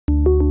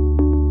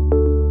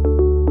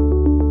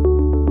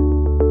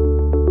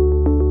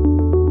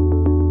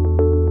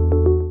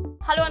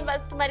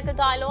Medical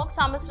Dialogues.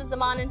 I'm Mr.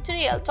 Zaman, and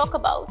today I'll talk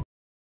about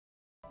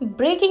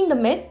breaking the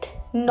myth.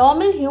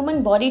 Normal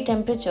human body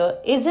temperature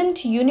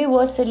isn't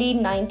universally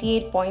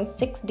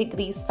 98.6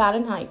 degrees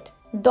Fahrenheit.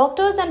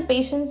 Doctors and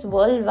patients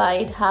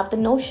worldwide have the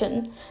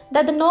notion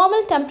that the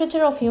normal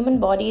temperature of human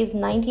body is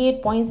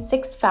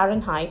 98.6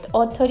 Fahrenheit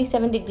or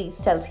 37 degrees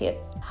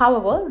Celsius.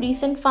 However,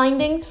 recent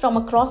findings from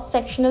a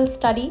cross-sectional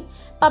study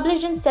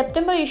published in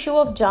September issue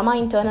of JAMA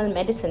Intern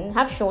Medicine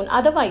have shown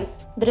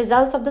otherwise. The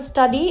results of the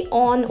study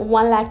on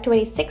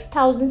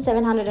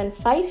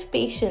 126,705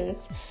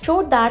 patients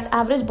showed that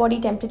average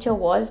body temperature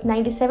was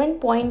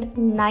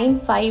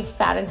 97.95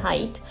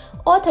 Fahrenheit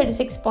or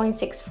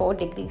 36.64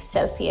 degrees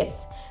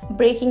Celsius,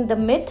 breaking the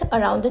myth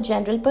around the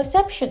general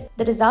perception.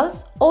 The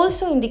results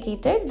also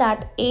indicated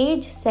that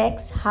age,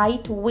 sex,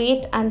 height,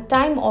 weight, and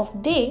time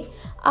of day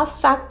are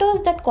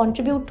factors that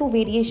contribute to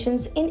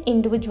variations in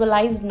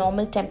individualized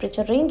normal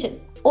temperature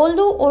ranges.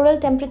 Although oral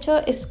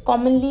temperature is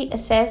commonly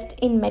assessed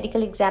in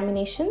medical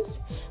examinations,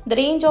 the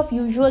range of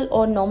usual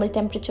or normal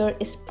temperature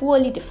is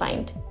poorly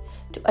defined.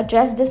 To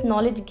address this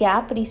knowledge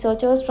gap,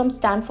 researchers from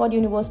Stanford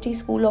University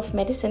School of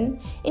Medicine,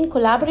 in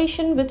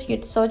collaboration with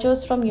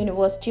researchers from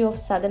University of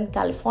Southern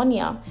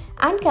California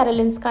and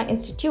Karolinska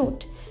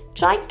Institute,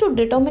 tried to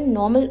determine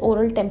normal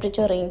oral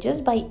temperature ranges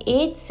by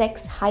age,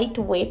 sex, height,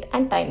 weight,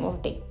 and time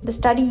of day. The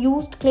study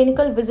used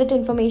clinical visit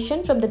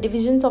information from the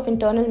divisions of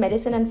internal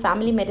medicine and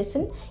family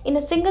medicine in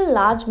a single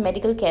large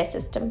medical care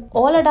system.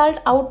 All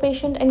adult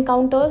outpatient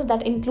encounters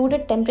that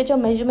included temperature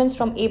measurements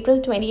from April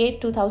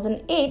 28,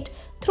 2008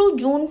 through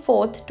June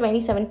 4,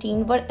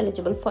 2017 were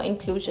eligible for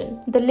inclusion.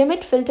 The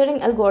limit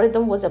filtering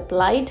algorithm was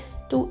applied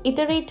to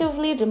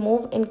iteratively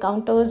remove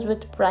encounters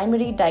with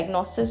primary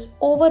diagnosis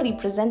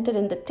overrepresented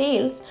in the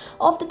tails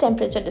of the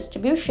temperature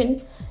distribution,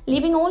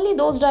 leaving only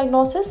those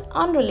diagnoses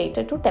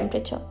unrelated to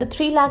temperature. The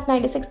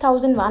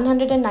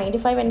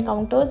 396,195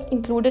 encounters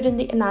included in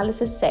the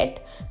analysis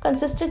set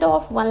consisted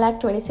of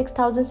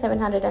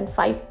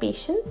 126,705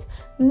 patients,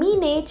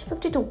 mean age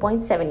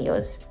 52.7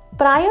 years.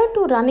 Prior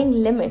to running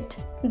limit,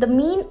 the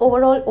mean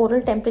overall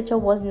oral temperature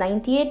was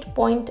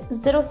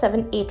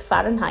 98.078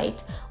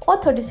 Fahrenheit or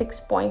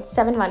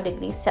 36.71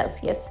 degrees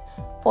Celsius.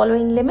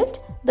 Following limit,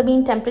 the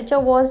mean temperature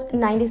was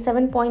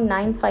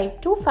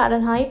 97.952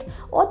 Fahrenheit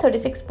or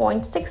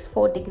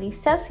 36.64 degrees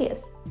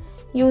Celsius.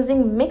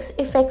 Using mixed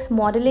effects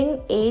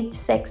modeling, age,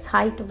 sex,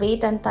 height,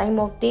 weight, and time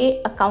of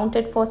day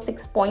accounted for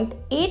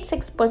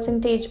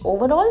 6.86%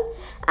 overall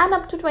and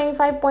up to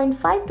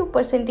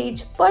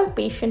 25.52% per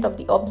patient of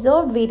the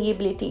observed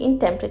variability in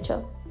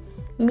temperature.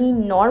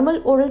 Mean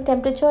normal oral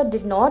temperature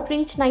did not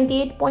reach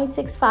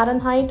 98.6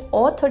 Fahrenheit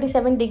or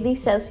 37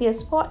 degrees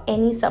Celsius for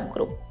any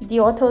subgroup. The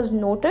authors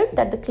noted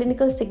that the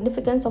clinical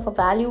significance of a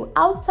value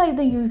outside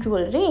the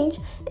usual range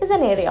is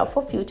an area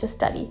for future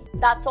study.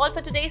 That's all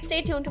for today.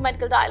 Stay tuned to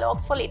Medical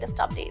Dialogues for latest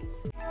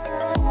updates.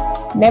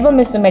 Never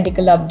miss a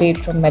medical update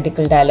from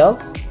Medical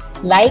Dialogues.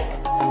 Like,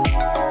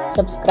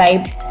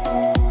 subscribe,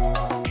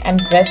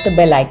 and press the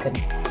bell icon.